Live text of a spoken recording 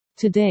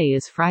Today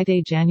is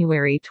Friday,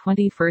 January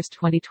 21,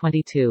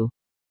 2022.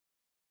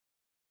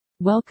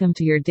 Welcome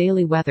to your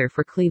daily weather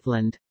for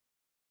Cleveland.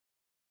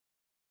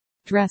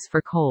 Dress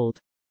for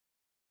cold.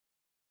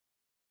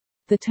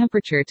 The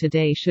temperature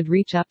today should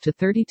reach up to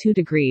 32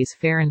 degrees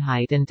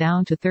Fahrenheit and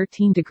down to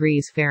 13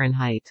 degrees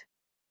Fahrenheit.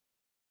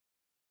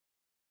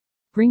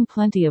 Bring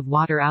plenty of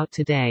water out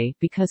today,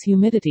 because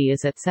humidity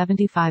is at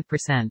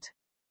 75%.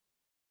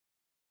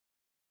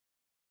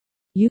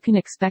 You can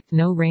expect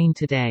no rain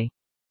today.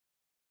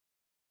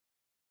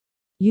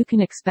 You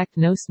can expect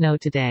no snow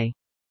today.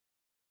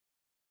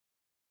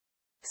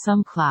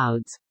 Some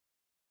clouds.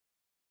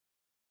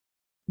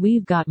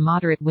 We've got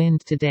moderate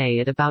wind today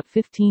at about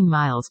 15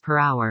 miles per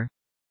hour.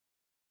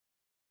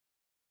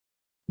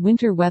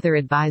 Winter weather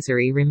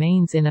advisory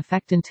remains in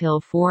effect until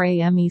 4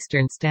 a.m.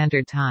 Eastern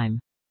Standard Time.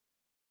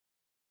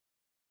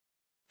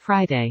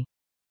 Friday.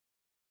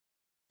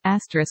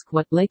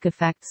 What lake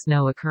effect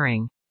snow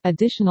occurring.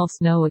 Additional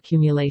snow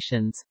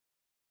accumulations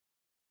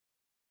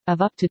of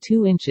up to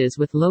 2 inches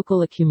with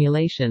local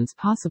accumulations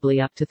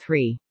possibly up to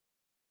 3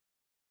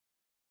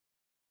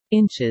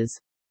 inches.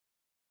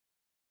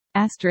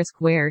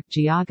 Where,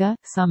 Geauga,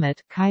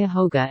 Summit,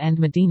 Cuyahoga and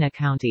Medina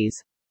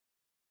counties.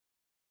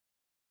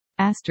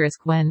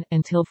 When,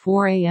 until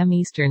 4 a.m.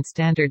 Eastern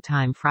Standard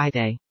Time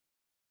Friday.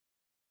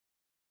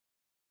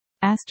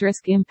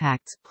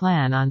 Impacts,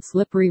 plan on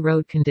slippery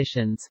road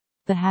conditions.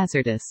 The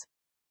hazardous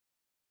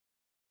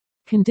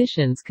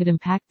conditions could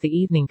impact the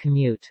evening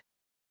commute.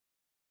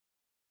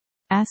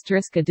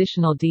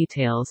 Additional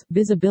details,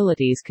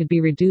 visibilities could be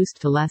reduced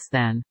to less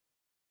than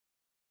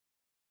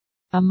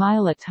a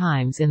mile at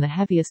times in the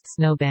heaviest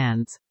snow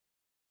bands.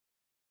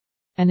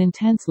 An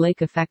intense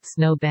lake effect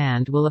snow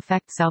band will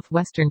affect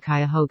southwestern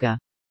Cuyahoga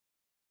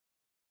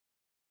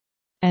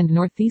and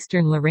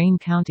northeastern Lorain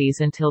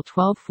counties until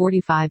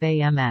 12:45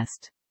 a.m.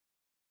 Est.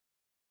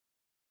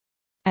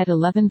 At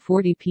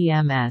 11:40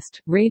 p.m.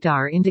 Est,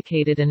 radar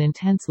indicated an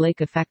intense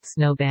lake effect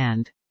snow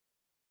band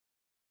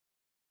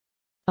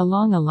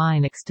along a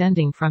line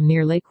extending from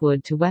near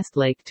Lakewood to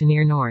Westlake to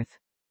near North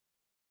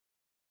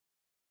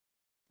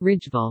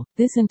Ridgeville.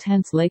 This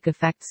intense lake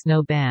effect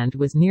snow band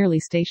was nearly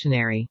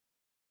stationary.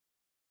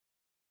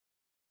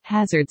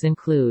 Hazards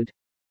include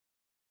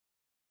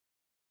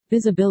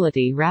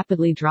visibility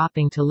rapidly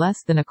dropping to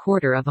less than a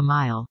quarter of a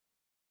mile.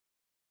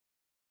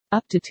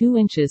 Up to 2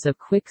 inches of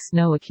quick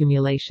snow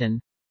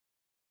accumulation.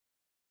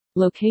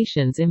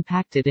 Locations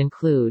impacted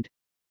include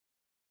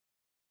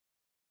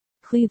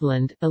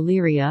Cleveland,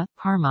 Elyria,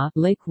 Parma,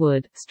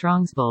 Lakewood,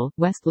 Strongsville,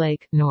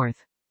 Westlake,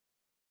 North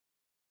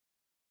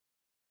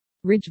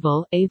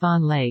Ridgeville,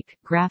 Avon Lake,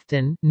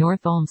 Grafton,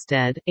 North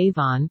Olmsted,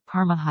 Avon,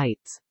 Parma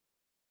Heights.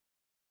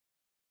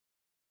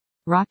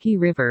 Rocky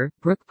River,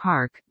 Brook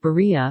Park,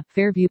 Berea,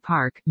 Fairview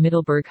Park,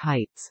 Middleburg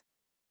Heights.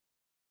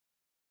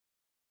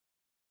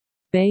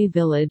 Bay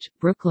Village,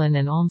 Brooklyn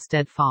and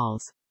Olmsted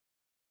Falls.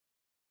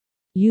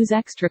 Use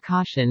extra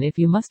caution if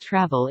you must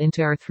travel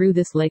into or through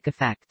this lake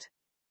effect.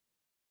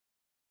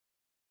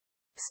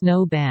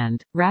 Snow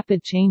band.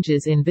 Rapid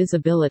changes in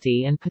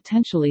visibility and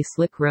potentially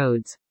slick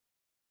roads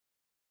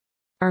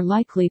are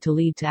likely to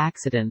lead to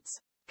accidents.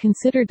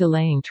 Consider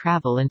delaying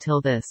travel until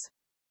this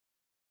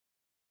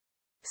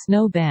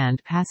snow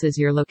band passes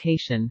your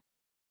location.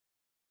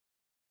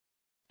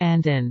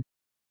 And in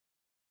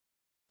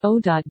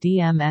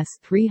O.DMS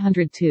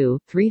 302,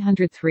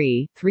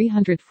 303,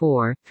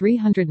 304,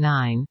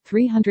 309,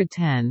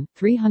 310,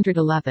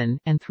 311,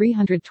 and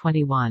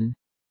 321.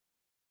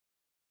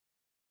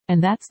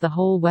 And that's the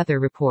whole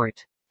weather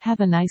report. Have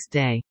a nice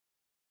day.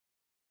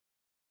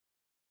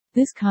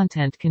 This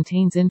content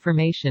contains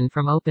information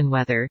from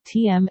OpenWeather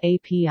 (TM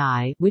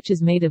API), which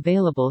is made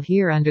available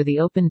here under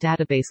the Open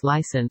Database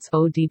License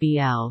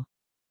 (ODBL).